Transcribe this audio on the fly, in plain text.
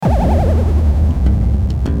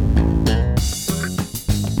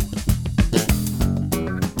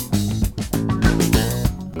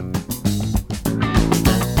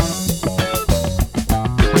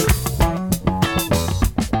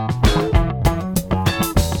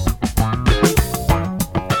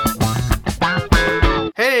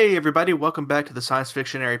everybody. Welcome back to the Science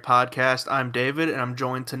Fictionary podcast. I'm David, and I'm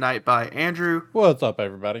joined tonight by Andrew. What's up,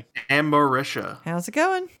 everybody? And Marisha. How's it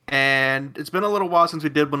going? And it's been a little while since we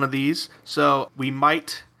did one of these, so we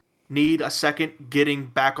might need a second getting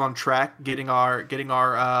back on track, getting our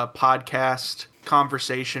podcast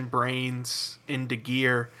conversation brains into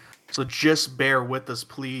gear. So just bear with us,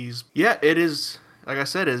 please. Yeah, it is. Like I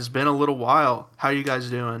said, it's been a little while. How are you guys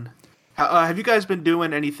doing? Have you guys been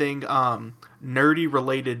doing anything nerdy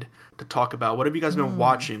related to talk about? What have you guys been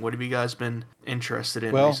watching? What have you guys been interested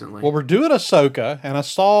in recently? Well, we're doing Ahsoka, and I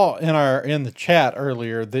saw in the chat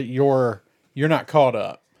earlier that you're not caught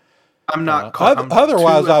up. I'm not caught up.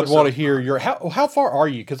 Otherwise, I'd want to hear your how far are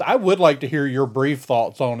you? Because I would like to hear your brief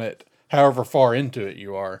thoughts on it. However far into it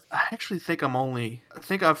you are. I actually think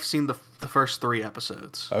I've seen the first 3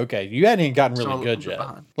 episodes. Okay, you hadn't even gotten really good yet.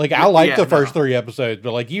 Like, I like the first 3 episodes,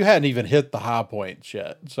 but like you hadn't even hit the high points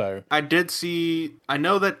yet. So I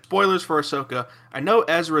know that, spoilers for Ahsoka, I know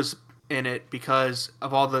Ezra's in it because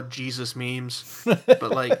of all the Jesus memes,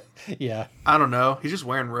 but like, yeah, I don't know. He's just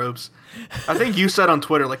wearing robes. I think you said on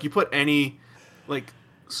Twitter, like, you put any like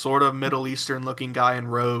sort of Middle Eastern looking guy in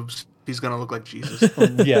robes, he's gonna look like Jesus.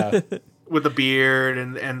 Yeah, with the beard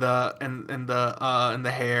and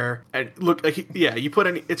the hair. And look, like, you put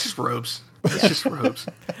any, it's just robes. It's just robes.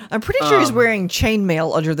 I'm pretty sure he's wearing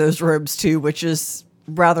chainmail under those robes too, which is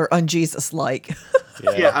rather un-Jesus-like.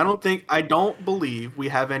 Yeah, I don't believe we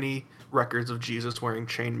have any records of Jesus wearing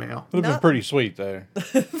chainmail. Would have been pretty sweet though.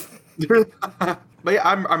 But yeah,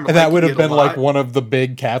 I'm and that would have been like one of the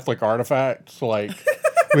big Catholic artifacts, like.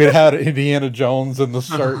 We had Indiana Jones in the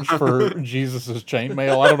search for Jesus'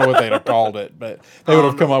 chainmail. I don't know what they'd have called it, but they would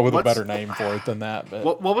have come up with a better name for it than that.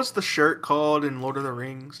 But what was the shirt called in Lord of the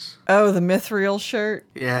Rings? Oh, the Mithril shirt?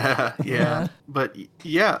 Yeah. But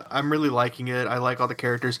yeah, I'm really liking it. I like all the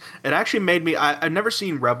characters. It actually made me... I've never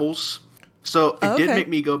seen Rebels, so it did make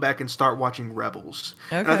me go back and start watching Rebels.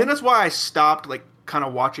 Okay. And I think that's why I stopped, like, kind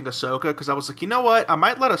of watching Ahsoka, because I was like, you know what? I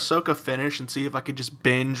might let Ahsoka finish and see if I could just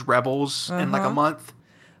binge Rebels in like a month.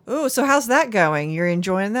 Ooh, so how's that going? You're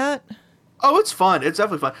enjoying that? Oh, it's fun. It's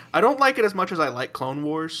definitely fun. I don't like it as much as I like Clone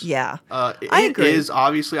Wars. Yeah, I agree. It is,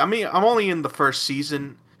 obviously. I mean, I'm only in the first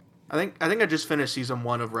season. I think I just finished season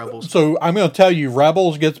 1 of Rebels. So I'm going to tell you,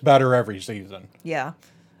 Rebels gets better every season. Yeah.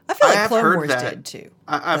 I feel like Clone Wars did too.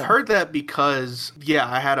 I've heard that because,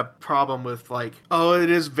 I had a problem with, like, it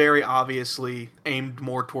is very obviously aimed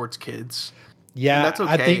more towards kids. Yeah, that's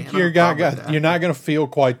okay. I think you're not going to feel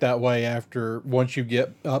quite that way once you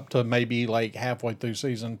get up to maybe like halfway through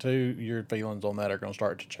season 2. Your feelings on that are going to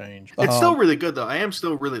start to change. It's still really good though. I am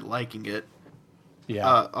still really liking it.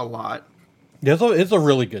 Yeah, a lot. Yeah, it's a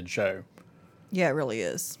really good show. Yeah, it really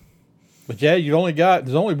is. But yeah,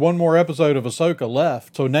 there's only one more episode of Ahsoka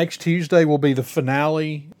left. So next Tuesday will be the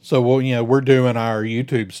finale. So we're doing our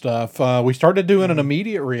YouTube stuff. We started doing an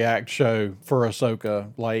immediate react show for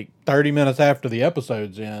Ahsoka, like 30 minutes after the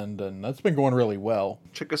episodes end, and that's been going really well.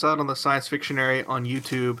 Check us out on the Science Fictionary on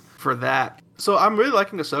YouTube for that. So I'm really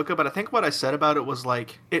liking Ahsoka, but I think what I said about it was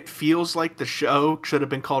like, it feels like the show should have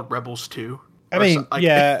been called Rebels 2. I mean,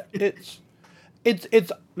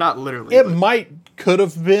 it's not literally. It could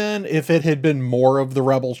have been if it had been more of the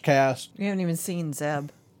Rebels cast. We haven't even seen Zeb.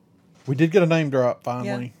 We did get a name drop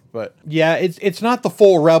finally, but yeah, it's not the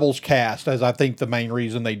full Rebels cast, as I think the main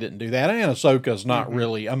reason they didn't do that. And Ahsoka's not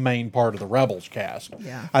really a main part of the Rebels cast.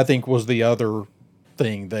 Yeah, I think was the other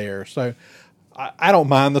thing there. So I don't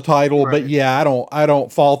mind the title, but yeah, I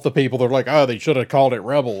don't fault the people that are like, oh, they should have called it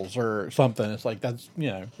Rebels or something. It's like, that's,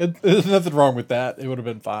 there's nothing wrong with that. It would have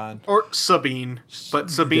been fine. Or Sabine, but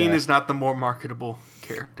Sabine is not the more marketable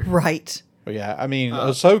character. Right. But yeah, I mean,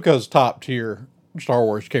 Ahsoka's top tier Star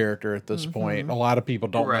Wars character at this point. A lot of people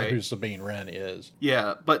don't know who Sabine Wren is.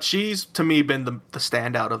 Yeah, but she's, to me, been the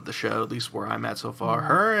standout of the show, at least where I'm at so far.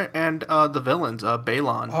 Her and the villains,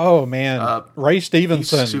 Balon. Oh, man. Ray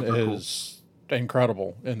Stevenson is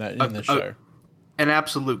incredible in this show. An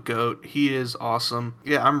absolute goat. He is awesome.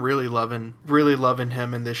 Yeah, I'm really loving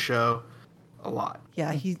him in this show a lot.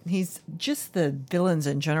 Yeah, he's just, the villains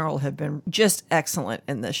in general have been just excellent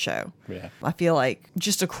in this show. Yeah, I feel like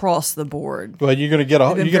just across the board. But you're gonna get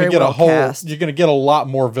a lot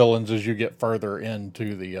more villains as you get further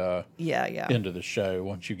into the into the show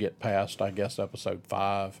once you get past, I guess, episode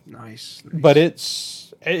 5. Nice. But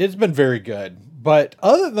it's been very good. But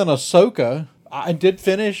other than Ahsoka, I did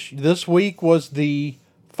finish, this week was the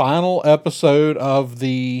final episode of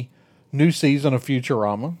the new season of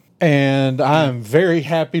Futurama. And I'm very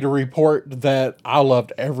happy to report that I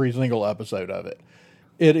loved every single episode of it.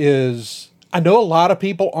 It is I know a lot of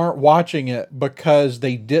people aren't watching it because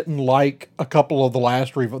they didn't like a couple of the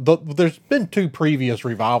last there's been 2 previous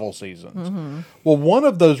revival seasons. Mm-hmm. Well, one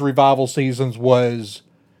of those revival seasons was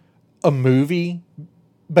a movie,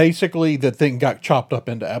 basically, that thing got chopped up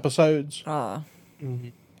into episodes.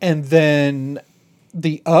 And then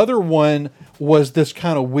the other one was this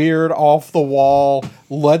kind of weird, off the wall,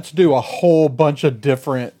 let's do a whole bunch of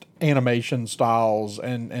different animation styles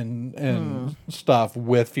and stuff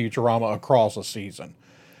with Futurama across a season.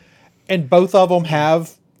 And both of them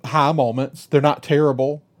have high moments. They're not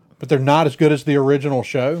terrible, but they're not as good as the original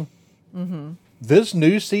show. This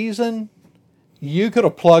new season, you could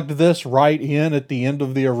have plugged this right in at the end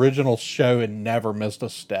of the original show and never missed a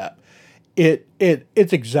step.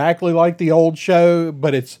 It's exactly like the old show,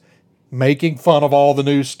 but it's making fun of all the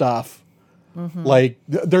new stuff. Like,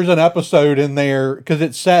 there's an episode in there, because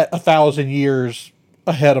it's set 1,000 years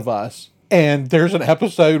ahead of us, and there's an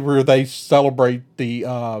episode where they celebrate the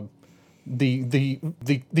end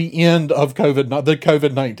of the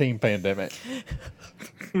COVID-19 pandemic.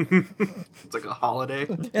 It's like a holiday.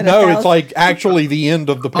 No, it's like actually the end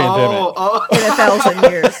of the pandemic. In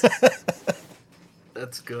 1,000 years.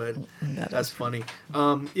 That's good. That's funny.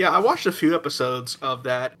 Yeah, I watched a few episodes of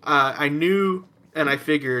that. I knew, and I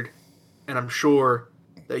figured, and I'm sure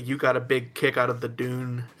that you got a big kick out of the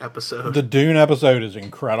Dune episode. The Dune episode is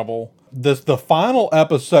incredible. The final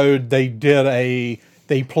episode, they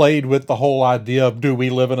played with the whole idea of, do we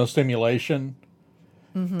live in a simulation?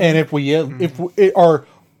 And do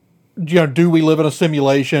we live in a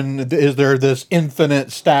simulation? Is there this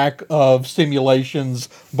infinite stack of simulations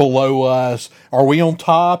below us? Are we on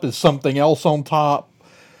top? Is something else on top?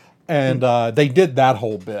 And they did that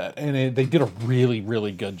whole bit, and they did a really,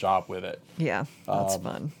 really good job with it. Yeah, that's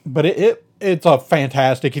fun. But it's a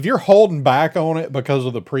fantastic. If you're holding back on it because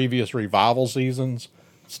of the previous revival seasons,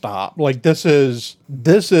 stop. Like, this is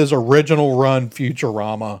original run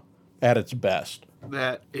Futurama at its best.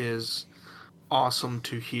 That is awesome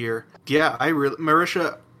to hear. Yeah,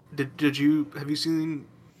 Marisha, have you seen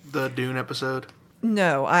the Dune episode?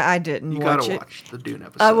 No, I didn't watch it. You gotta watch the Dune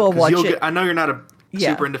episode. I will watch it. I know you're not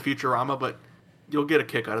super into Futurama, but you'll get a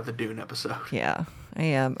kick out of the Dune episode. Yeah, I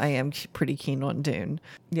am pretty keen on Dune.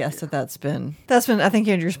 Yes, so that's been. I think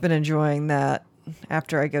Andrew's been enjoying that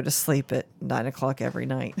after I go to sleep at 9:00 every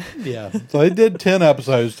night. Yeah, so they did 10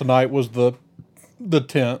 episodes. Tonight was the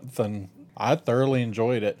 10th, and I thoroughly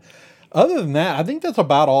enjoyed it. Other than that, I think that's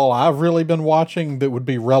about all I've really been watching that would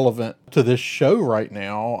be relevant to this show right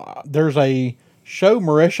now. There's a show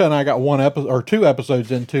Marisha and I got 1 episode or 2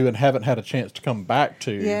 episodes into and haven't had a chance to come back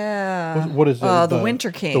to. Yeah. What is it? The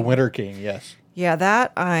Winter King. The Winter King, yes. Yeah,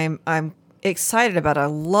 that I'm excited about. I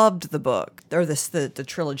loved the book, or the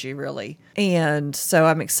trilogy really, and so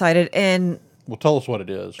I'm excited. And well, tell us what it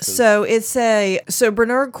is. So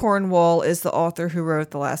Bernard Cornwell is the author who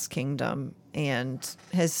wrote The Last Kingdom and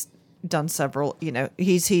has done several.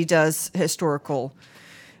 He does historical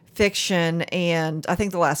fiction, and I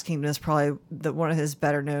think The Last Kingdom is probably one of his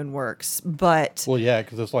better known works. But well, yeah,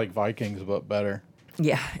 because it's like Vikings, but better.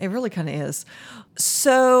 Yeah, it really kind of is.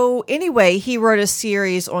 So anyway, he wrote a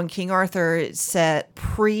series on King Arthur set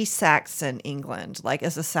pre-Saxon England, like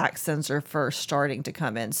as the Saxons are first starting to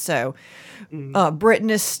come in. So Britain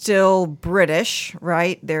is still British,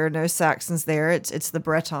 right? There are no Saxons there. It's the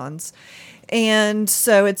Bretons. And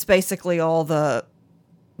so it's basically all the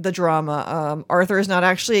drama. Arthur is not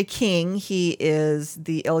actually a king. He is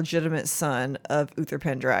the illegitimate son of Uther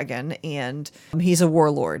Pendragon, and he's a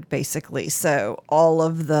warlord, basically. So all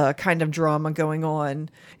of the kind of drama going on.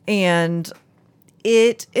 And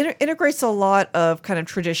it integrates a lot of kind of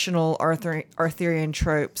traditional Arthurian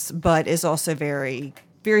tropes, but is also very,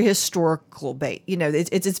 very historical bait.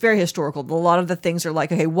 It's very historical. A lot of the things are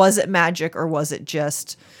like, okay, was it magic or was it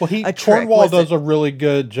just a trick? Cornwall does a really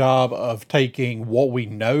good job of taking what we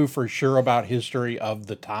know for sure about history of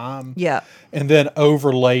the time. Yeah. And then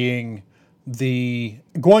overlaying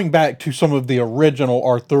going back to some of the original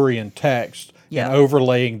Arthurian texts and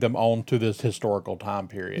overlaying them onto this historical time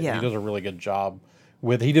period. Yeah. He does a really good job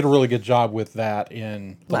he did a really good job with that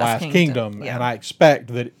in The Last Kingdom. Yeah. And I expect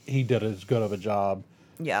that he did as good of a job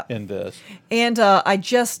in this. And I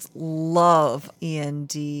just love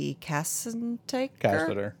Andy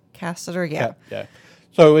Cassatter, yeah. Yeah.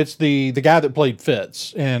 So it's the guy that played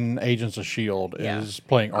Fitz in Agents of S.H.I.E.L.D. is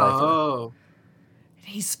playing Arthur. Oh.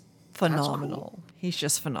 He's phenomenal. Cool. He's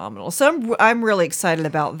just phenomenal. So I'm really excited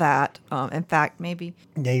about that. In fact, maybe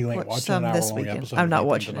you ain't watching some this weekend. I'm not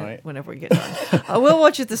watching tonight. it whenever we get done. We'll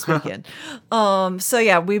watch it this weekend. So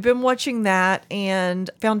yeah, we've been watching that,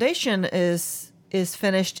 and Foundation is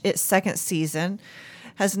finished its second season.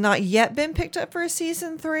 has not yet been picked up for a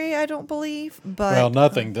season 3, I don't believe. But Well,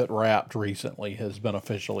 nothing that wrapped recently has been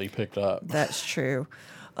officially picked up. that's true.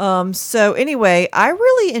 So anyway, I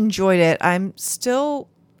really enjoyed it. I'm still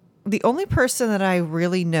the only person that I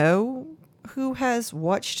really know who has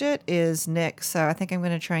watched it is Nick. So I think I'm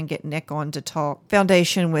going to try and get Nick on to talk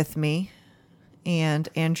Foundation with me. And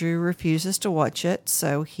Andrew refuses to watch it,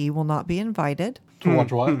 so he will not be invited. To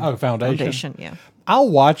watch what? Oh, Foundation. Foundation, yeah. I'll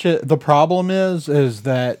watch it. The problem is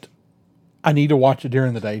that I need to watch it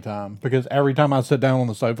during the daytime because every time I sit down on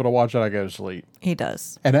the sofa to watch it, I go to sleep. He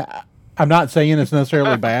does. And I'm not saying it's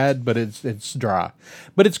necessarily bad, but it's dry.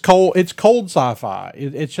 But it's cold. It's cold sci-fi.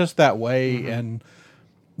 It's just that way. And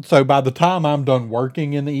so by the time I'm done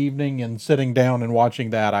working in the evening and sitting down and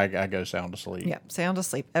watching that, I go sound asleep. Yeah, sound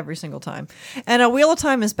asleep every single time. And Wheel of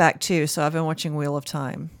Time is back too, so I've been watching Wheel of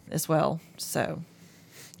Time as well. So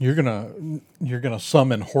You're gonna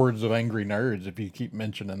summon hordes of angry nerds if you keep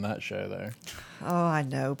mentioning that show there. oh, I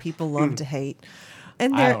know people love to hate.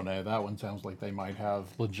 And I don't know. That one sounds like they might have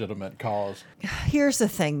legitimate cause. here's the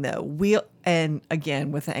thing though, and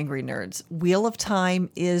again with the angry nerds, Wheel of Time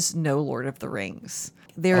is no Lord of the Rings.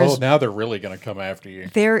 Oh, now they're really going to come after you.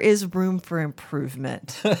 There is room for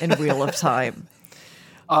improvement in Wheel of Time.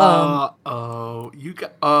 Oh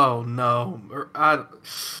no.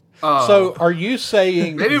 So are you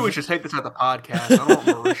saying... Maybe we should take this at the podcast.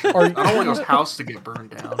 I don't want your house to get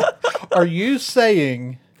burned down. Are you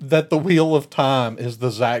saying that the Wheel of Time is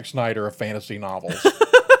the Zack Snyder of fantasy novels?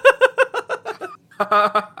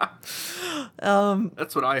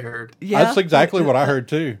 That's what I heard. Yeah, That's exactly what I heard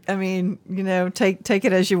too. I mean, take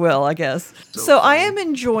it as you will, I guess. So I am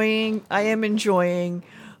enjoying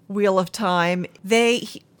Wheel of Time. They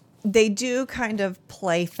do kind of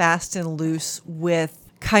play fast and loose with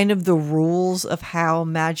kind of the rules of how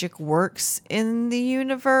magic works in the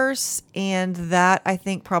universe, and that I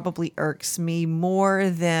think probably irks me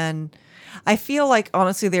more than I feel like.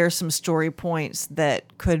 Honestly, there are some story points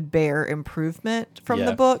that could bear improvement from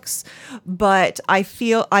the books, but I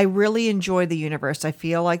really enjoy the universe. I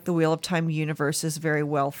feel like the Wheel of Time universe is very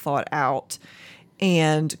well thought out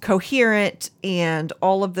and coherent and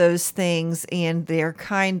all of those things, and they're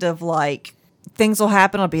kind of like things will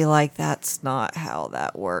happen. I'll be like, that's not how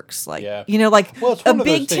that works. Like, a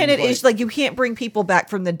big tenet is like you can't bring people back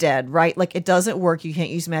from the dead, right? Like it doesn't work. You can't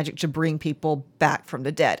use magic to bring people back from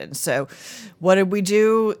the dead. And so what did we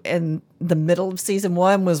do in the middle of season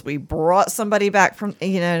 1 was we brought somebody back from,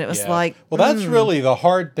 and it was like, well, that's really the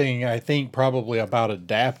hard thing, I think, probably about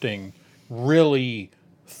adapting really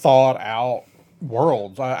thought out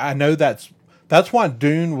worlds. I know that's why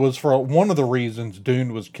Dune was, for one of the reasons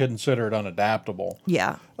Dune was considered unadaptable.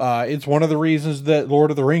 Yeah. It's one of the reasons that Lord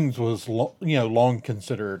of the Rings was, long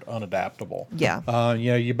considered unadaptable. Yeah.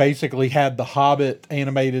 You basically had the Hobbit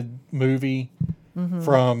animated movie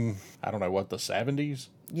from, I don't know what, the 70s?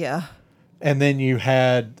 Yeah. And then you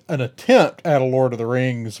had an attempt at a Lord of the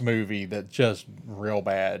Rings movie that's just real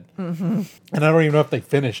bad. And I don't even know if they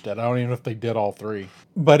finished it. I don't even know if they did all 3.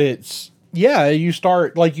 But it's... Yeah, you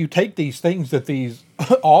start, like, you take these things that these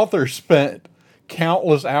authors spent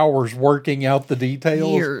countless hours working out the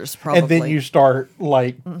details. Years, probably. And then you start,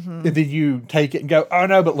 like, and then you take it and go, oh,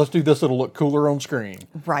 no, but let's do this. It'll look cooler on screen.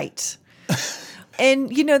 Right. And,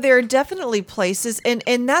 there are definitely places,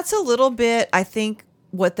 and that's a little bit, I think,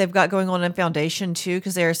 what they've got going on in Foundation, too,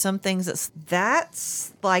 because there are some things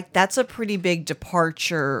that's a pretty big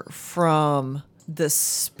departure from the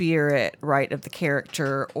spirit, right, of the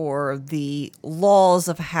character or the laws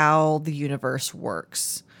of how the universe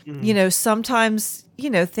works. Sometimes,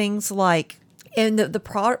 things like, and the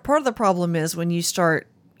part of the problem is when you start,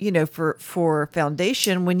 for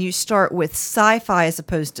Foundation, when you start with sci-fi as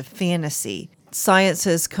opposed to fantasy, science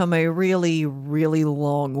has come a really, really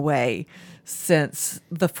long way since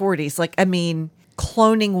the 40s. Like, I mean,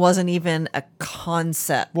 cloning wasn't even a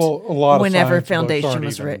concept. Well, a lot of whenever science Foundation books aren't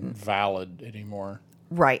was even written valid anymore.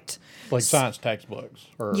 Right. Like science textbooks.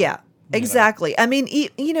 Yeah, exactly. I mean,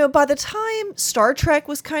 by the time Star Trek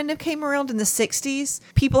came around in the 60s,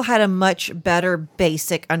 people had a much better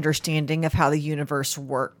basic understanding of how the universe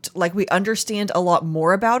worked. Like, we understand a lot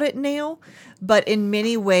more about it now, but in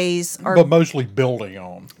many ways but mostly building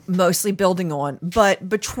on. But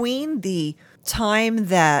between the time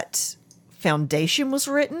that Foundation was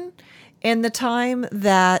written and the time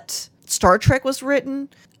that Star Trek was written,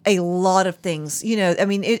 a lot of things,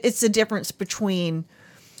 it's the difference between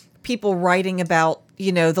people writing about,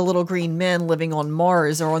 the little green men living on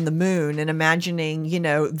Mars or on the moon and imagining,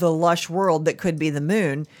 the lush world that could be the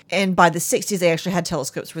moon. And by the 60s, they actually had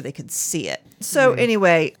telescopes where they could see it. So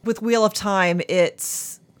anyway, with Wheel of Time,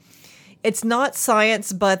 it's It's not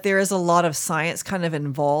science, but there is a lot of science kind of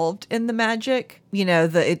involved in the magic. You know,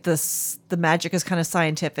 the magic is kind of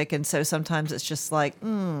scientific, and so sometimes it's just like,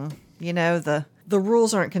 the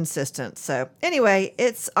rules aren't consistent. So anyway,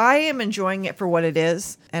 I am enjoying it for what it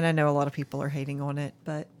is, and I know a lot of people are hating on it,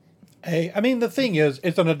 but Hey, I mean, the thing is,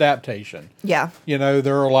 it's an adaptation. yeah.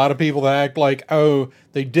 There are a lot of people that act like, oh,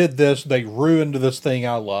 they did this, they ruined this thing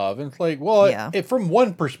I love. And it's like, well, Yeah. from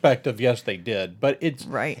one perspective, yes, they did. But it's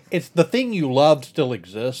Right. It's the thing you loved still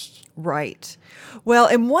exists. Right. Well,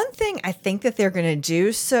 and one thing I think that they're going to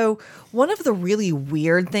do, so one of the really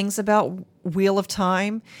weird things about Wheel of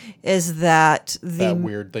Time is that That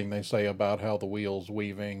weird thing they say about how the wheel's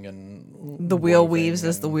weaving and the wheel weaving weaves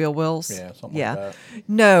as the wheel wills. Yeah, something like that.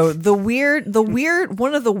 No, the weird,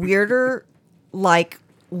 one of the weirder, like,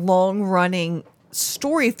 long running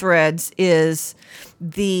story threads is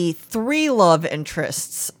the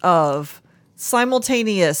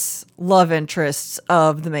simultaneous love interests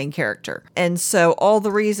of the main character. And so all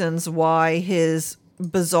the reasons why his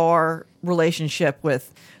bizarre relationship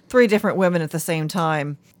with 3 different women at the same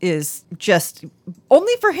time is just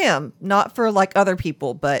only for him, not for like other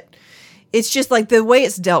people, but it's just like the way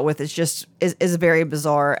it's dealt with is very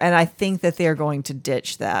bizarre. And I think that they're going to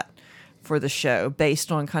ditch that for the show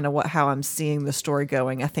based on kind of how I'm seeing the story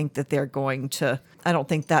going. I think that I don't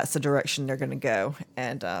think that's the direction they're going to go.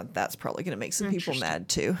 And that's probably going to make some people mad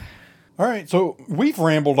too. All right, so we've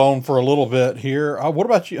rambled on for a little bit here. What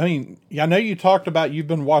about you? I mean, I know you talked about you've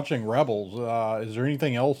been watching Rebels. Is there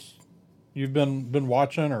anything else you've been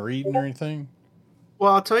watching or eating or anything?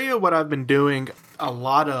 Well, I'll tell you what I've been doing a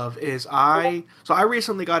lot of is I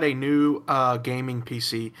recently got a new gaming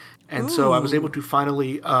PC, and so I was able to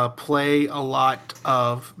finally play a lot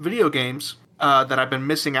of video games that I've been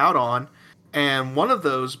missing out on, and one of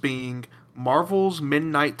those being Marvel's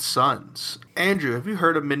Midnight Suns. Andrew, have you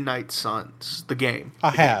heard of Midnight Suns, the game?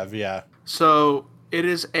 I have, yeah. So it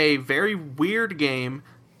is a very weird game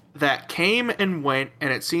that came and went,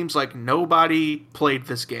 and it seems like nobody played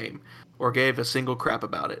this game or gave a single crap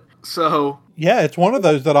about it. So yeah, it's one of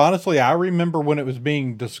those that honestly I remember when it was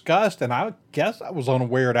being discussed, and I guess I was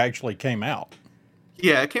unaware it actually came out.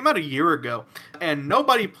 Yeah, it came out a year ago, and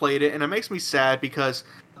nobody played it, and it makes me sad because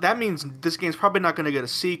that means this game's probably not going to get a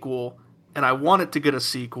sequel, and I want it to get a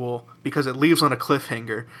sequel because it leaves on a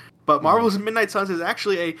cliffhanger. But Marvel's Midnight Suns is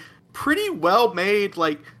actually a pretty well-made,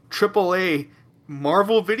 like, AAA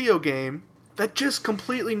Marvel video game that just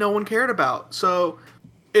completely no one cared about. So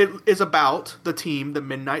it is about the team, the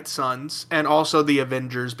Midnight Suns, and also the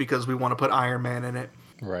Avengers because we want to put Iron Man in it.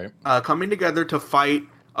 Right. Coming together to fight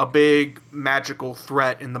a big magical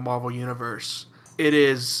threat in the Marvel Universe. It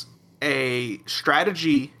is a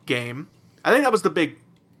strategy game. I think that was the big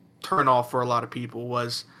turn off for a lot of people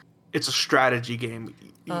was it's a strategy game.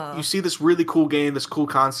 You see this really cool game, this cool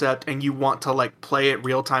concept, and you want to like play it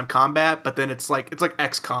real-time combat, but then it's like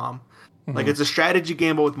XCOM. Mm-hmm. Like it's a strategy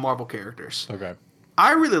game but with Marvel characters. Okay.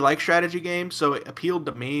 I really like strategy games, so it appealed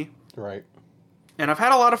to me. Right. And I've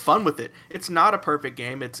had a lot of fun with it. It's not a perfect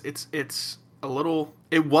game. It was a little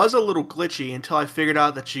glitchy until I figured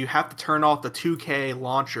out that you have to turn off the 2K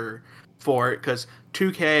launcher for it because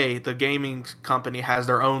 2K, the gaming company, has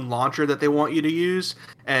their own launcher that they want you to use,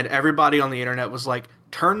 and everybody on the internet was like,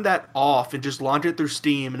 turn that off and just launch it through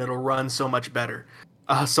Steam and it'll run so much better.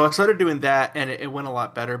 So I started doing that and it went a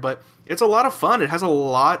lot better, but it's a lot of fun. It has a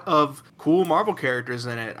lot of cool Marvel characters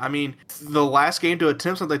in it. I mean, the last game to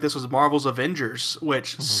attempt something like this was Marvel's Avengers,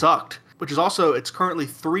 which sucked, which is also, it's currently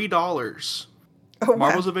 $3. Oh, wow.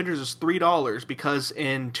 Marvel's Avengers is $3 because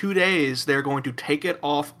in 2 days they're going to take it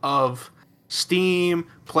off of Steam,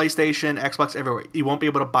 PlayStation, Xbox, everywhere. You won't be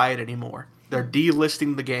able to buy it anymore. They're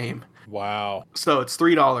delisting the game. Wow. So it's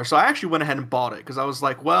 $3. So I actually went ahead and bought it because I was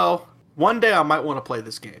like, well, one day I might want to play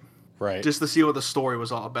this game. Right. Just to see what the story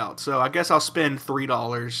was all about. So I guess I'll spend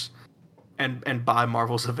 $3 and buy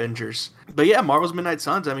Marvel's Avengers. But yeah, Marvel's Midnight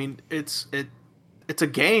Suns, I mean, it's a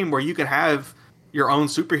game where you can have your own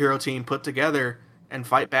superhero team put together and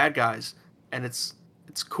fight bad guys. And it's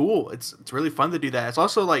cool. It's really fun to do that. It's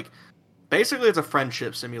also like basically it's a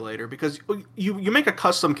friendship simulator because you make a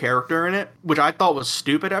custom character in it, which I thought was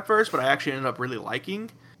stupid at first, but I actually ended up really liking.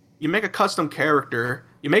 You make a custom character,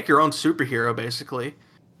 you make your own superhero basically,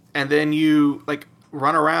 and then you like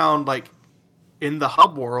run around like in the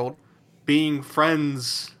hub world being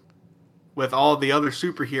friends with all the other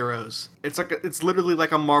superheroes. It's literally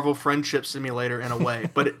like a Marvel friendship simulator in a way,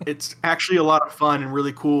 but it's actually a lot of fun and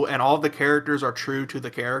really cool, and all the characters are true to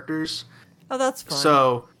the characters. Oh, that's fun.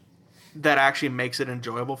 So that actually makes it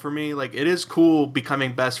enjoyable for me. Like, it is cool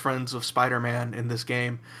becoming best friends with Spider-Man in this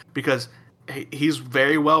game because he's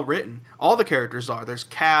very well written. All the characters are. There's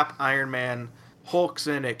Cap, Iron Man, Hulk's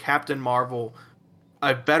in it, Captain Marvel,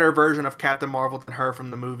 a better version of Captain Marvel than her from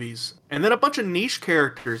the movies, and then a bunch of niche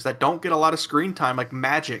characters that don't get a lot of screen time, like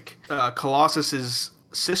Magic, Colossus's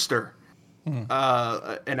sister,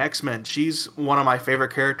 an X-Men. She's one of my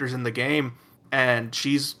favorite characters in the game, and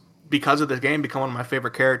she's, because of the game, become one of my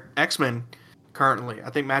favorite X-Men currently. I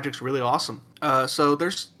think Magic's really awesome. So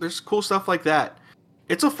there's cool stuff like that.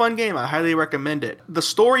 It's a fun game. I highly recommend it. The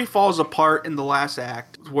story falls apart in the last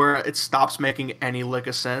act where it stops making any lick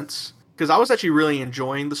of sense. Because I was actually really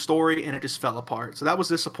enjoying the story and it just fell apart. So that was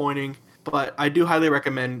disappointing. But I do highly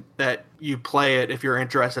recommend that you play it if you're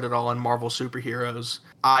interested at all in Marvel superheroes.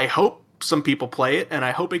 I hope some people play it, and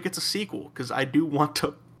I hope it gets a sequel, because I do want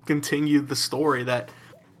to continue the story that,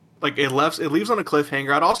 like, it leaves on a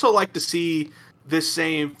cliffhanger. I'd also like to see this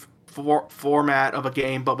same format of a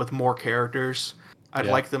game, but with more characters. I'd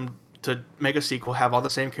like them to make a sequel, have all the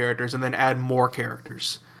same characters, and then add more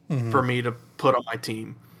characters for me to put on my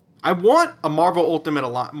team. I want a Marvel's Ultimate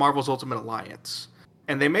Alliance.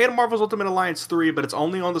 And they made a Marvel's Ultimate Alliance 3, but it's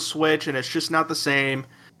only on the Switch, and it's just not the same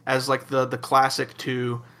as, like, the classic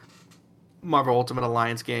 2 Marvel Ultimate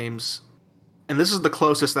Alliance games. And this is the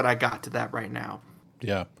closest that I got to that right now.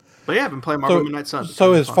 Yeah. But yeah, I've been playing Marvel Midnight Suns.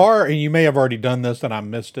 So as far, and you may have already done this and I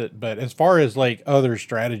missed it, but as far as, like, other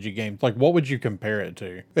strategy games, like, what would you compare it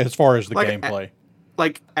to as far as the gameplay?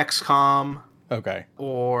 Like XCOM. Okay.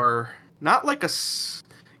 Or not like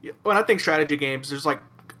when I think strategy games, there's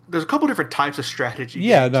a couple different types of strategy games.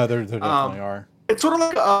 Yeah, no, there definitely are. It's sort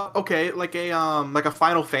of like a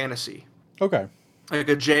Final Fantasy. Okay. Like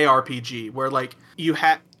a JRPG where, like, you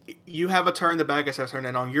have a turn, the bad guys have a turn,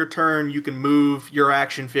 and on your turn you can move your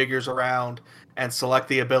action figures around and select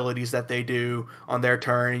the abilities that they do on their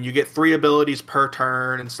turn, and you get 3 abilities per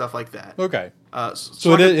turn and stuff like that. Okay.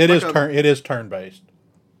 So it is turn based.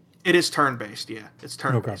 It is turn based, yeah. It's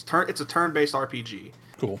turn based. Okay. It's a turn based RPG.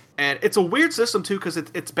 Cool. And it's a weird system too, because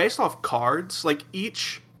it's based off cards. Like,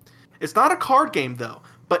 it's not a card game though,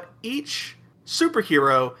 but each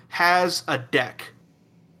superhero has a deck.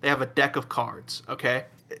 They have a deck of cards. Okay,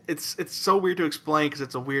 it's so weird to explain because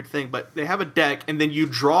it's a weird thing, but they have a deck, and then you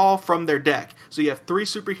draw from their deck. So you have 3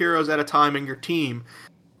 superheroes at a time in your team,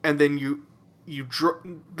 and then you draw.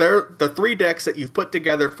 The 3 decks that you've put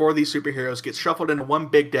together for these superheroes get shuffled into one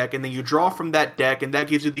big deck, and then you draw from that deck, and that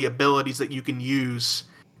gives you the abilities that you can use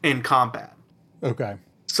in combat. Okay.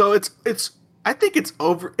 So I think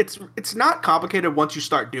it's not complicated once you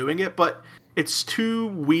start doing it, but it's too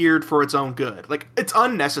weird for its own good. Like, it's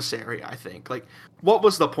unnecessary, I think. Like, what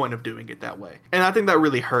was the point of doing it that way? And I think that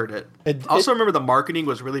really hurt it. I also remember the marketing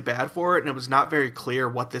was really bad for it, and it was not very clear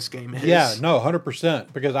what this game is. Yeah, no,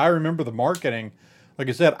 100%. Because I remember the marketing. Like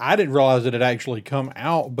I said, I didn't realize it had actually come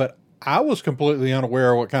out, but I was completely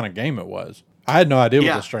unaware of what kind of game it was. I had no idea it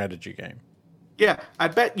was a strategy game. Yeah, I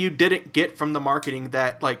bet you didn't get from the marketing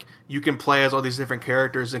that, like, you can play as all these different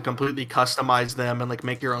characters and completely customize them and, like,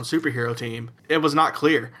 make your own superhero team. It was not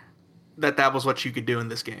clear that was what you could do in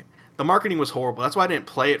this game. The marketing was horrible. That's why I didn't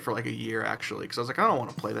play it for like a year, actually, because I was like, I don't want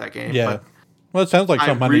to play that game. Yeah. But well, it sounds like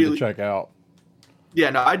something I need to check out. Yeah,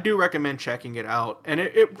 no, I do recommend checking it out. And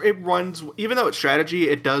it runs, even though it's strategy,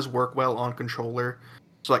 it does work well on controller.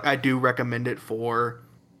 So, like, I do recommend it for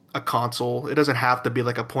a console. It doesn't have to be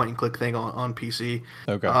like a point and click thing on PC.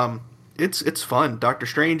 Okay. It's fun. Doctor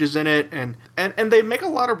Strange is in it, and they make a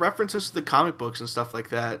lot of references to the comic books and stuff like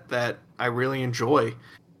that I really enjoy.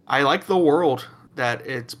 I like the world that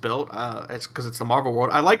it's built. It's because it's the Marvel world.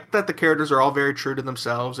 I like that the characters are all very true to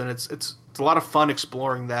themselves, and it's a lot of fun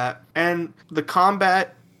exploring that. And the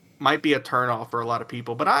combat might be a turnoff for a lot of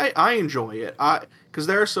people, but I enjoy it. Because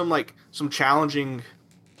there are some challenging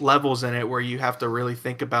levels in it where you have to really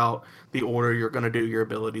think about the order you're going to do your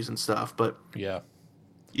abilities and stuff. But yeah,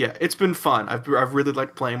 it's been fun. I've really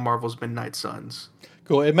liked playing Marvel's Midnight Suns.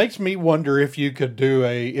 Cool. It makes me wonder if you could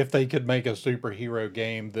if they could make a superhero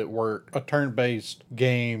game that were a turn-based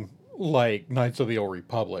game like Knights of the Old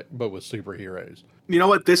Republic, but with superheroes. You know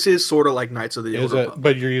what? This is sort of like Knights of the Old Republic.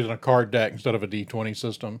 But you're using a card deck instead of a D20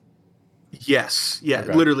 system? Yes. Yeah.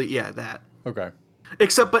 Okay. Literally. Yeah. That. Okay.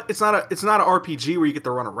 But it's not an RPG where you get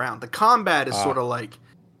to run around. The combat is sort of like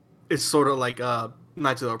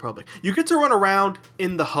Knights of the Republic. You get to run around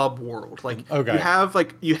in the hub world. Like,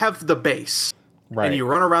 you have the base, right, and you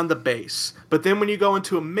run around the base. But then when you go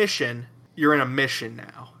into a mission, you're in a mission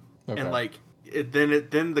now, and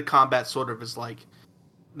then the combat sort of is like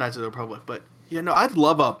Knights of the Republic. But I'd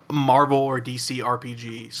love a Marvel or DC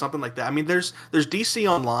RPG, something like that. I mean, there's DC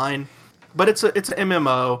Online, but it's an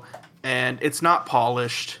MMO. And it's not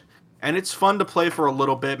polished, And it's fun to play for a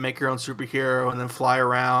little bit, make your own superhero, and then fly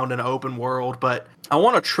around in an open world. But I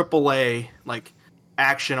want a AAA, like,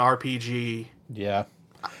 action RPG. Yeah.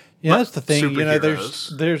 Yeah, that's the thing. You know,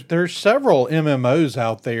 there's several MMOs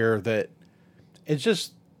out there that it's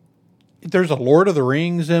just, there's a Lord of the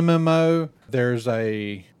Rings MMO. There's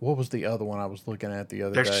what was the other one I was looking at the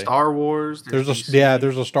other day? There's Star Wars. There's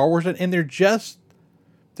a Star Wars, and they're just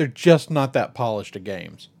not that polished of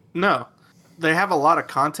games. No. They have a lot of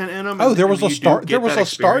content in them. Oh, there was a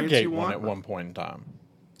Stargate one at one point in time.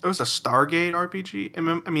 There was a Stargate RPG?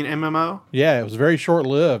 MMO? Yeah, it was very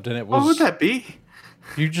short-lived, and it was... What would that be?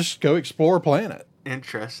 You just go explore a planet.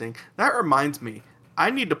 Interesting. That reminds me. I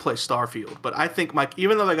need to play Starfield, but I think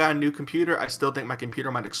even though I got a new computer, I still think my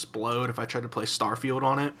computer might explode if I tried to play Starfield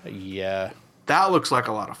on it. Yeah. That looks like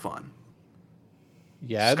a lot of fun.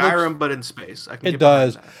 Yeah, Skyrim, but in space. It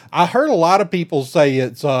does. I heard a lot of people say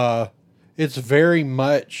it's very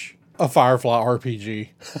much a Firefly RPG.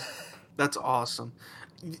 That's awesome.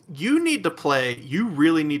 You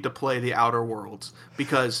really need to play the Outer Worlds,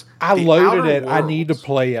 because I loaded it. I need to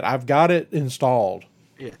play it. I've got it installed.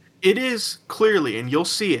 Yeah. It is clearly, and you'll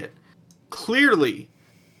see it, clearly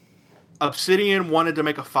Obsidian wanted to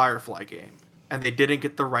make a Firefly game, and they didn't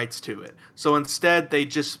get the rights to it. So instead, they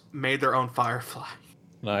just made their own Firefly.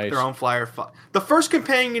 Nice. Their own Firefly. The first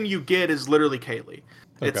companion you get is literally Kaylee.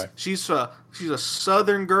 Okay. She's a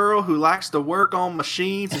southern girl who likes to work on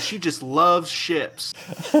machines, and she just loves ships.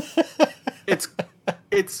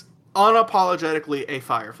 It's unapologetically a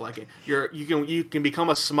Firefly game. You can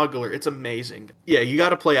become a smuggler. It's amazing. Yeah, you got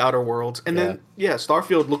to play Outer Worlds, and then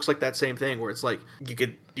Starfield looks like that same thing where it's like you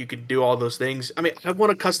could do all those things. I mean, I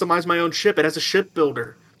want to customize my own ship. It has a ship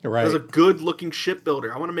builder. Right. It has a good looking ship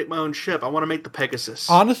builder. I want to make my own ship. I want to make the Pegasus.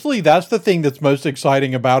 Honestly, that's the thing that's most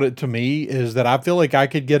exciting about it to me, is that I feel like I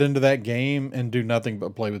could get into that game and do nothing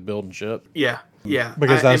but play with building ship. Yeah. Yeah.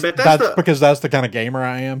 Because that's the kind of gamer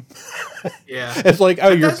I am. Yeah. It's like, oh,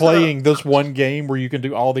 you're playing this one game where you can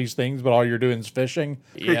do all these things, but all you're doing is fishing.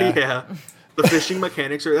 Yeah. Yeah. The fishing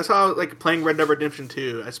mechanics that's how I like playing Red Dead Redemption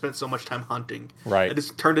 2. I spent so much time hunting. Right. I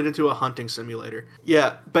just turned it into a hunting simulator.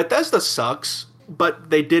 Yeah. Bethesda sucks, but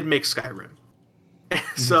they did make Skyrim.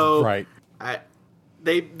 So right.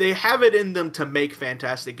 They have it in them to make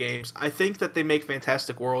fantastic games. I think that they make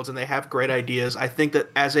fantastic worlds and they have great ideas. I think that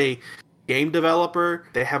as a game developer,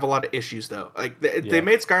 they have a lot of issues though. Like they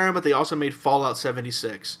made Skyrim, but they also made Fallout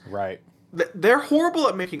 76. Right. They're horrible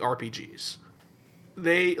at making RPGs.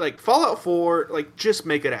 They like Fallout 4, like just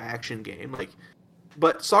make it an action game. Like,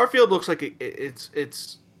 but Starfield looks like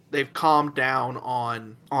it's they've calmed down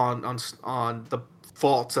on the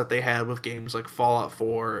faults that they had with games like Fallout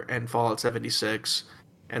 4 and Fallout 76,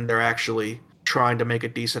 and they're actually trying to make a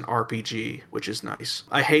decent RPG, which is nice.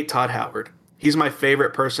 I hate Todd Howard. He's my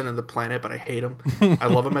favorite person on the planet, but I hate him. I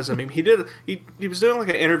love him as a meme. He was doing like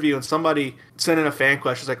an interview, and somebody sent in a fan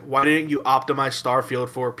question, like, "Why didn't you optimize Starfield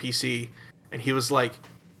for PC?" And he was like,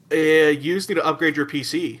 "You just need to upgrade your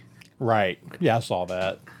PC." Right. Yeah, I saw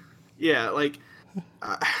that. Yeah, like,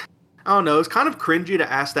 I don't know. It's kind of cringy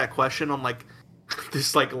to ask that question on like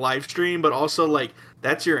this like live stream, but also like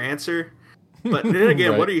that's your answer. But then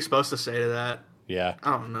again, Right. What are you supposed to say to that? Yeah.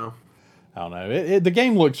 I don't know. The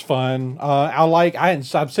game looks fun.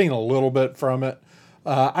 I've seen a little bit from it.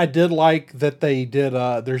 I did like that they did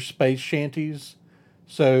their space shanties.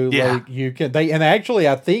 So like you can actually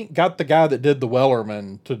I think got the guy that did the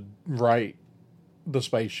Wellerman to write the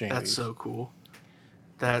space shanties. That's so cool.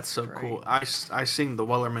 That's so cool. I sing the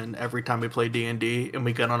Wellerman every time we play D&D and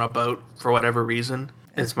we get on a boat for whatever reason.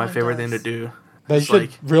 It's my favorite thing to do. They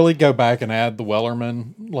should really go back and add the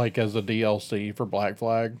Wellerman like as a DLC for Black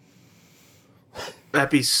Flag. That'd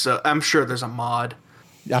be so. I'm sure there's a mod.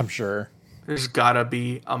 I'm sure. There's gotta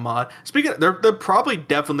be a mod. Speaking of, they're probably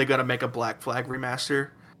definitely gonna make a Black Flag remaster.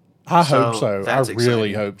 I hope so. I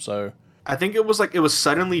really hope so. I think it was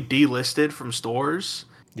suddenly delisted from stores.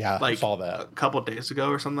 Yeah, like I saw that a couple of days ago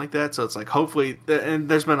or something like that. So it's like hopefully, and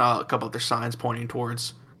there's been a couple other signs pointing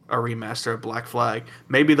towards a remaster of Black Flag.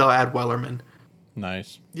 Maybe they'll add Wellerman.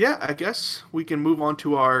 Nice. Yeah, I guess we can move on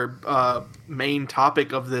to our main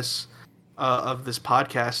topic of this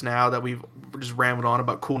podcast now that we're just rambled on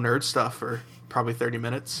about cool nerd stuff for probably 30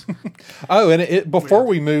 minutes. Oh, and before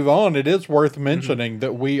we move on, it is worth mentioning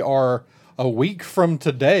that we are a week from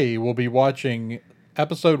today. We'll be watching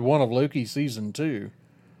episode 1 of Loki season 2.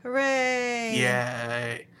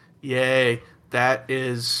 Hooray! Yay! That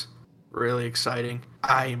is really exciting.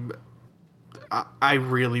 I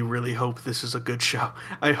really, really hope this is a good show.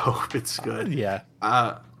 I hope it's good. Yeah.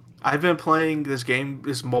 I've been playing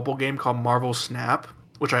this mobile game called Marvel Snap,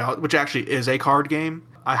 which actually is a card game.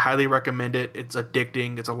 I highly recommend it. It's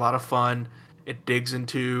addicting. It's a lot of fun. It digs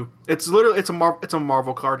into it's a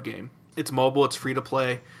Marvel card game. It's mobile. It's free to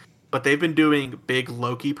play, but they've been doing big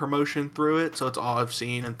Loki promotion through it. So it's all I've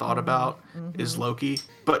seen and thought about is Loki.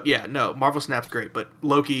 But yeah, no, Marvel Snap's great, but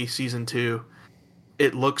Loki season 2,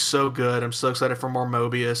 it looks so good. I'm so excited for more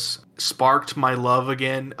Mobius. Sparked my love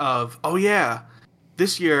again of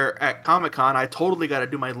this year at Comic-Con I totally got to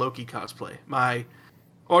do my Loki cosplay. My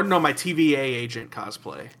TVA agent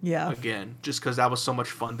cosplay. Yeah. Again, just because that was so much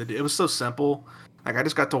fun to do. It was so simple. Like, I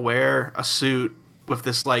just got to wear a suit with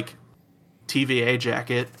this, like, TVA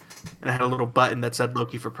jacket, and I had a little button that said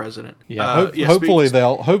Loki for president. Yeah,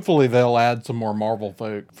 hopefully they'll add some more Marvel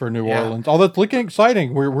folk for New Orleans. Oh, that's looking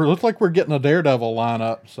exciting. We're looks like we're getting a Daredevil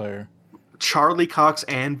lineup, so. Charlie Cox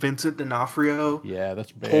and Vincent D'Onofrio. Yeah,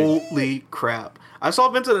 that's big. Holy crap. I saw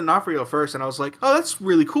Vincent D'Onofrio first, and I was like, oh, that's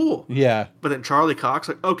really cool. Yeah. But then Charlie Cox,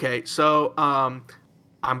 like, okay, so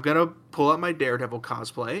I'm going to pull out my Daredevil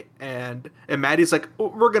cosplay, and Maddie's like, oh,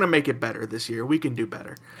 we're going to make it better this year. We can do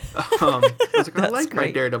better. I was like, I like my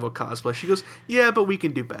Daredevil cosplay. She goes, yeah, but we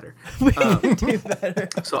can do better. We can do better.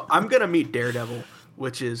 So I'm going to meet Daredevil,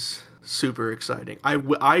 which is super exciting. I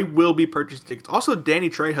will be purchasing tickets. Also, Danny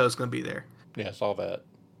Trejo is going to be there. Yeah, I saw that.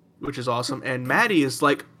 Which is awesome. And Maddie is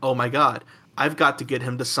like, oh my God, I've got to get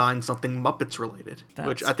him to sign something Muppets related.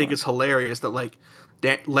 Which I think is hilarious that, like,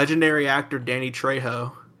 legendary actor Danny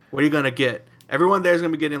Trejo, what are you going to get? Everyone there's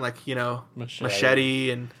going to be getting, like, you know,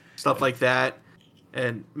 machete and stuff like that.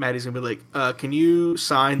 And Maddie's going to be like, can you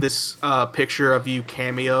sign this picture of you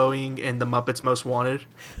cameoing in the Muppets Most Wanted?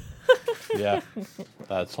 Yeah,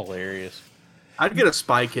 that's hilarious. I'd get a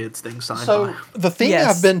Spy Kids thing signed. So the thing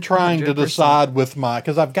I've been trying 100%. To decide with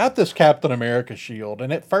because I've got this Captain America shield,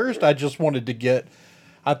 and at first I just wanted to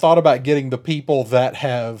I thought about getting the people that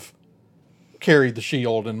have carried the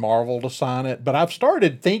shield in Marvel to sign it, but I've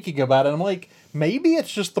started thinking about it. I'm like, maybe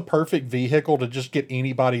it's just the perfect vehicle to just get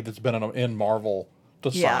anybody that's been in Marvel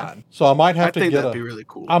to sign. So I might have to get that'd be really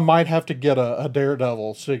cool. I might have to get a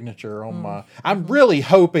Daredevil signature on my. I'm really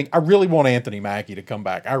hoping. I really want Anthony Mackie to come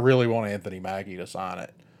back. I really want Anthony Mackie to sign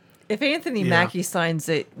it. If Anthony Mackie signs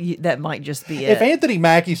it, that might just be it. If Anthony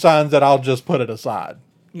Mackie signs it, I'll just put it aside.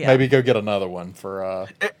 Yeah. Maybe go get another one for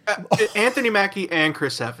Anthony Mackie and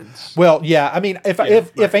Chris Evans. Well, yeah. I mean, if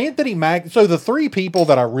Anthony Mackie, so the 3 people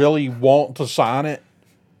that I really want to sign it,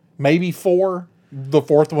 maybe 4. The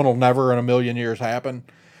 4th one will never in a million years happen,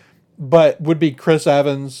 but would be Chris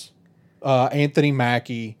Evans, Anthony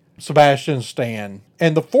Mackie, Sebastian Stan,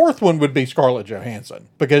 and the 4th one would be Scarlett Johansson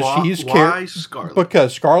because why Scarlett?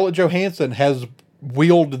 Because Scarlett Johansson has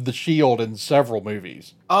wielded the shield in several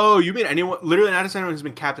movies. Oh, you mean anyone? Literally, not anyone who's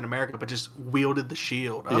been Captain America, but just wielded the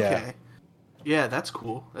shield. Okay. Yeah, that's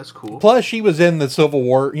cool. That's cool. Plus, she was in the Civil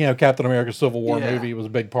War, Captain America Civil War movie was a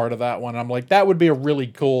big part of that one. I'm like, that would be a really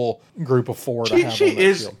cool group of 4 to have. She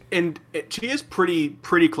is, and she is pretty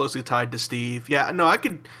closely tied to Steve. Yeah, no,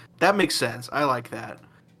 that makes sense. I like that.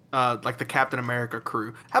 Like the Captain America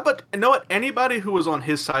crew. How about, you know what? Anybody who was on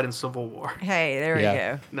his side in Civil War. Hey, there we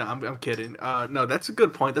go. No, I'm kidding. No, that's a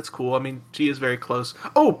good point. That's cool. I mean, she is very close.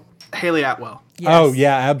 Oh, Haley Atwell. Yes. Oh,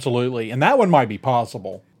 yeah, absolutely. And that one might be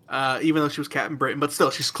possible. Even though she was Captain Britain, but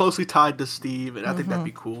still, she's closely tied to Steve, and I think that'd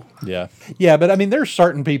be cool. Yeah, yeah, but I mean, there's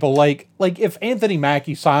certain people like if Anthony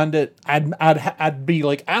Mackie signed it, I'd be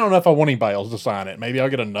like, I don't know if I want anybody else to sign it. Maybe I'll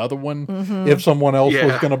get another one if someone else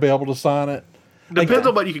was going to be able to sign it. Depends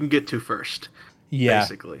on what you can get to first. Yeah,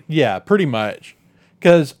 basically. Yeah, pretty much.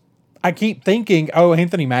 Because I keep thinking, oh,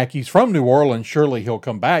 Anthony Mackie's from New Orleans, surely he'll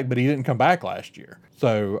come back, but he didn't come back last year.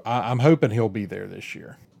 So I'm hoping he'll be there this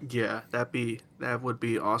year. Yeah, that would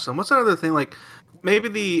be awesome. What's another thing? Like maybe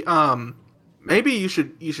maybe you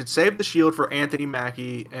should save the shield for Anthony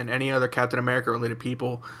Mackie and any other Captain America related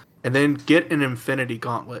people, and then get an Infinity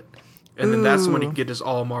Gauntlet, and then that's when you get just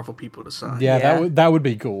all Marvel people to sign. Yeah, that would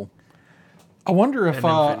be cool. I wonder if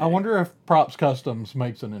Props Customs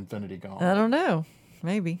makes an Infinity Gauntlet. I don't know.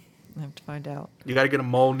 Maybe I have to find out. You got to get a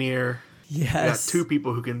Mjolnir. Yes. You got 2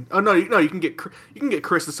 people who can. Oh no, you can get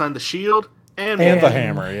Chris to sign the shield. And the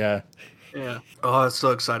hammer, yeah. Yeah. Oh, I'm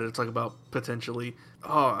so excited to talk about potentially.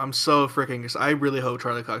 Oh, I'm so freaking excited. I really hope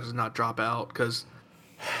Charlie Cox does not drop out because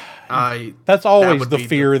that's always the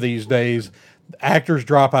fear these days. Actors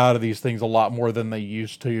drop out of these things a lot more than they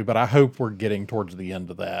used to, but I hope we're getting towards the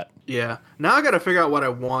end of that. Yeah. Now I got to figure out what I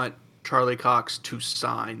want Charlie Cox to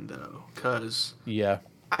sign, though, because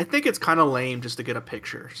I think it's kind of lame just to get a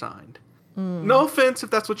picture signed. No offense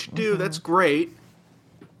if that's what you do. That's great.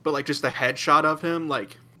 But like just a headshot of him,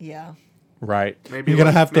 like right. Maybe you're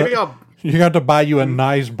gonna have to buy you a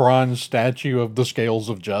nice bronze statue of the Scales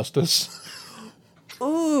of Justice.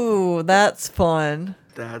 Ooh, Ooh, that's fun.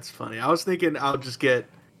 That's funny. I was thinking I'll get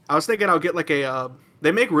like a.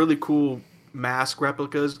 They make really cool mask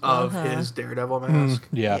replicas of his Daredevil mask.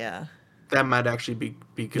 Yeah. Yeah. That might actually be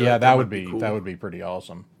good. Yeah, that would might be cool. that would be pretty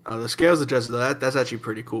awesome. The Scales of Justice, that's actually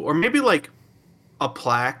pretty cool. Or maybe like a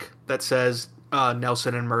plaque that says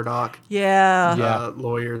Nelson and Murdoch, Yeah.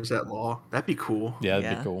 lawyers at law. That'd be cool. Yeah,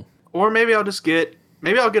 that'd be cool. Or maybe I'll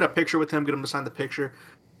get a picture with him, get him to sign the picture.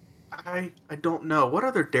 I don't know. What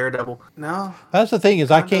other Daredevil? No. That's the thing is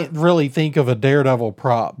I can't really think of a Daredevil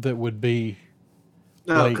prop that would be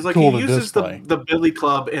because like cool he to uses display. the Billy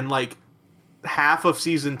Club in like half of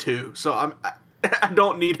season 2, so I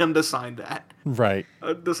don't need him to sign that. Right.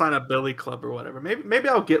 To sign a Billy Club or whatever. Maybe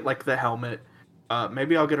I'll get like the helmet.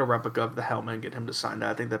 Maybe I'll get a replica of the helmet and get him to sign that.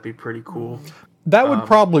 I think that'd be pretty cool. That would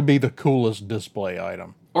probably be the coolest display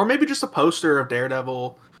item. Or maybe just a poster of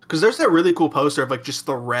Daredevil. Because there's that really cool poster of like just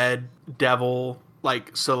the red devil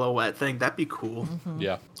like silhouette thing. That'd be cool.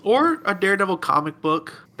 Yeah. Or a Daredevil comic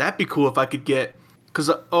book. That'd be cool if I could get. Because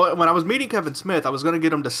when I was meeting Kevin Smith, I was going to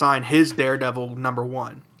get him to sign his Daredevil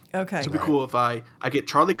 #1. Okay. So it'd be cool if I get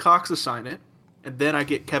Charlie Cox to sign it, and then I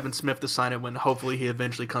get Kevin Smith to sign it when hopefully he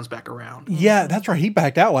eventually comes back around. Yeah, that's right. He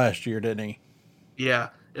backed out last year, didn't he? Yeah,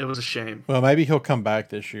 it was a shame. Well, maybe he'll come back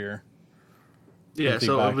this year. Yeah,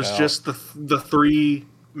 so it was just the 3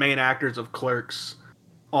 main actors of Clerks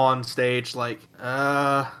on stage. Like,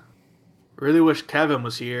 really wish Kevin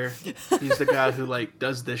was here. He's the guy who like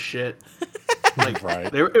does this shit. Like, right.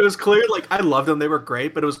 It was clear. Like, I loved them. They were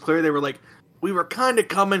great, but it was clear they were like, we were kind of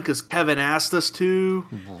coming because Kevin asked us to.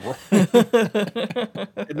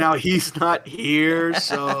 And now he's not here,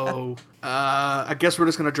 so I guess we're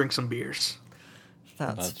just gonna drink some beers.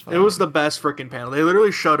 That's fun. It was the best freaking panel. They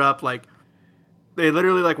literally showed up like, they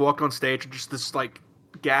literally like walked on stage and just this like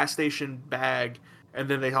gas station bag, and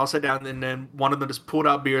then they all sat down, and then one of them just pulled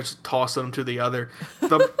out beers, tossed them to the other.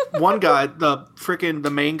 The one guy, the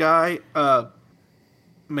main guy,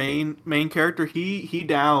 main character, he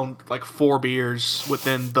downed like 4 beers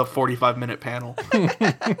within the 45-minute panel.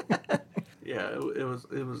 Yeah, it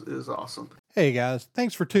was awesome. Hey guys,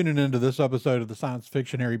 thanks for tuning into this episode of the Science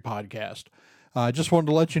Fictionary podcast. I just wanted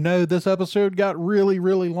to let you know this episode got really,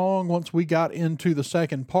 really long once we got into the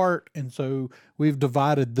second part, and so we've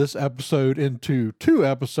divided this episode into 2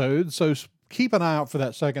 episodes. So keep an eye out for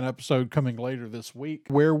that second episode coming later this week,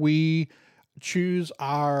 where we choose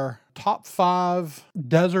our top 5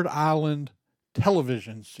 desert island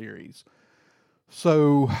television series.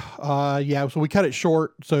 So, so we cut it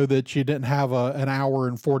short so that you didn't have an hour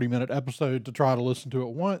and 40-minute episode to try to listen to it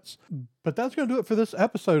once. But that's going to do it for this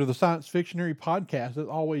episode of the Science Fictionary podcast. As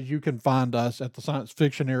always, you can find us at the Science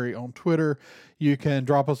Fictionary on Twitter. You can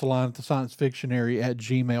drop us a line at the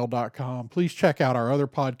sciencefictionary@gmail.com. Please check out our other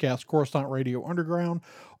podcast, Coruscant Radio Underground,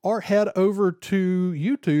 or head over to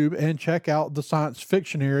YouTube and check out the Science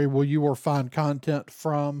Fictionary, where you will find content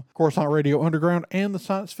from Coruscant Radio Underground and the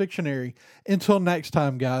Science Fictionary. Until next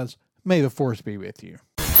time, guys, may the Force be with you.